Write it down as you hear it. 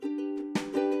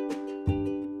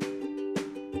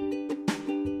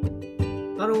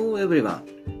Hello everyone,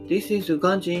 this is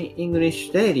Ganjin English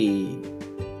Daily.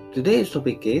 Today's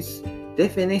topic is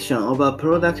Definition of a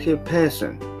Productive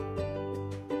Person.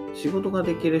 仕事が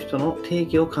できる人の定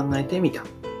義を考えてみた。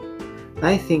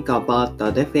I think about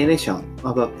the definition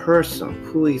of a person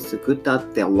who is good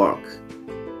at their work.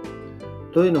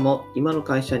 というのも、今の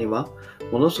会社には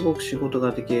ものすごく仕事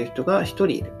ができる人が一人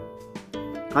いる。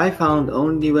I found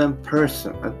only one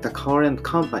person at the current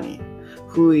company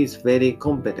who is very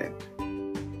competent.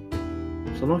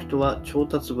 その人は調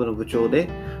達部の部長で、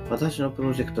私のプ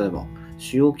ロジェクトでも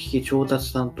主要機器調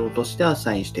達担当としてア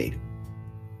サインしている。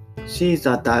She is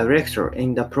a director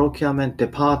in the procurement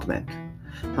department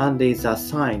and is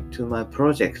assigned to my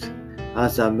project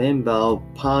as a member of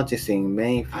purchasing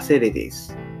main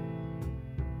facilities.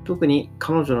 特に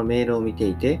彼女のメールを見て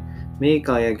いて、メー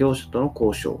カーや業者との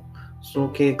交渉、その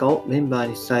経過をメンバー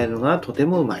に伝えるのがとて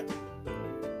もうまい。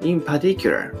In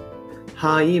particular,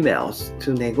 her emails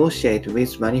to negotiate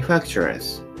with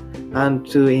manufacturers and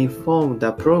to inform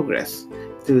the progress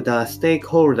to the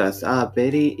stakeholders are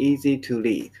very easy to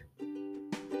read.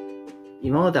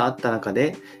 今まであった中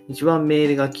で一番メー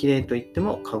ルが綺麗と言って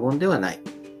も過言ではない。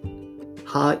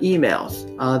Her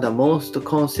emails are the most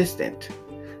consistent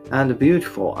and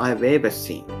beautiful I've ever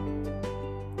seen.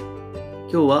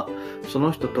 今日はそ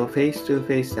の人とフェイストゥ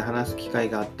フェイスで話す機会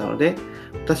があったので、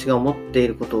私が思ってい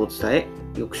ることを伝え、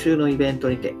翌週のイベント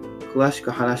にて詳し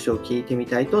く話を聞いてみ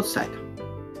たいと伝えた。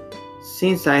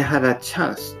Since I had a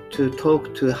chance to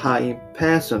talk to her in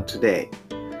person today,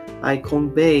 I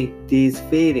conveyed these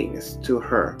feelings to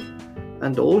her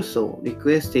and also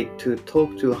requested to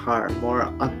talk to her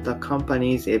more at the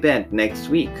company's event next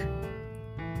week.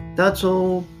 That's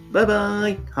all. Bye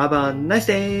bye. Have a nice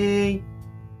day.